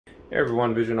Hey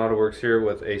everyone, VisionAutoworks here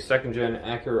with a second gen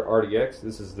Acura RDX.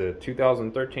 This is the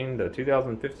 2013 to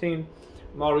 2015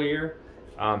 model year.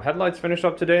 Headlights finished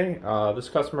up today. This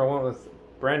customer went with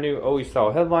brand new OE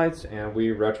style headlights, and we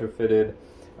retrofitted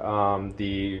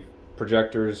the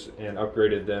projectors and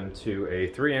upgraded them to a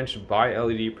 3-inch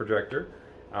bi-LED projector.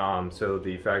 So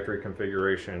the factory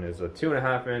configuration is a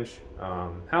 2.5-inch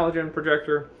halogen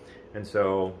projector, and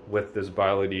so with this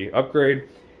bi-LED upgrade,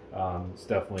 it's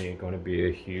definitely going to be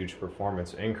a huge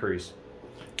performance increase.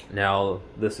 Now,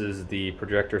 this is the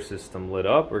projector system lit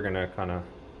up. We're going to kind of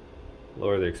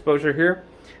lower the exposure here,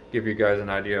 give you guys an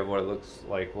idea of what it looks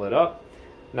like lit up.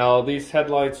 Now, these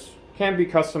headlights can be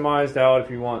customized out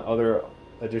if you want other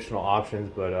additional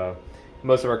options, but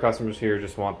most of our customers here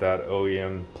just want that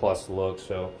OEM plus look.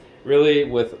 So really,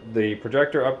 with the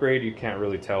projector upgrade, you can't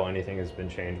really tell anything has been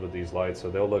changed with these lights. So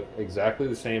they'll look exactly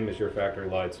the same as your factory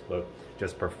lights, but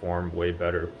just perform way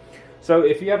better. So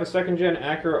if you have a second gen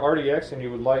Acura RDX and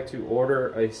you would like to order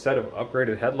a set of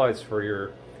upgraded headlights for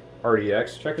your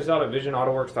RDX, check us out at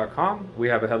VisionAutoworks.com. We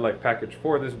have a headlight package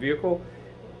for this vehicle,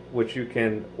 which you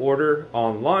can order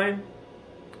online,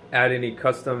 add any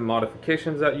custom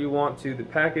modifications that you want to the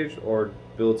package, or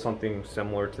build something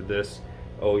similar to this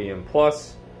OEM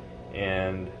Plus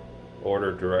and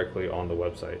order directly on the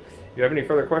website. If you have any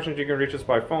further questions, you can reach us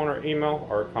by phone or email.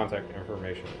 Our contact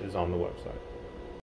information is on the website.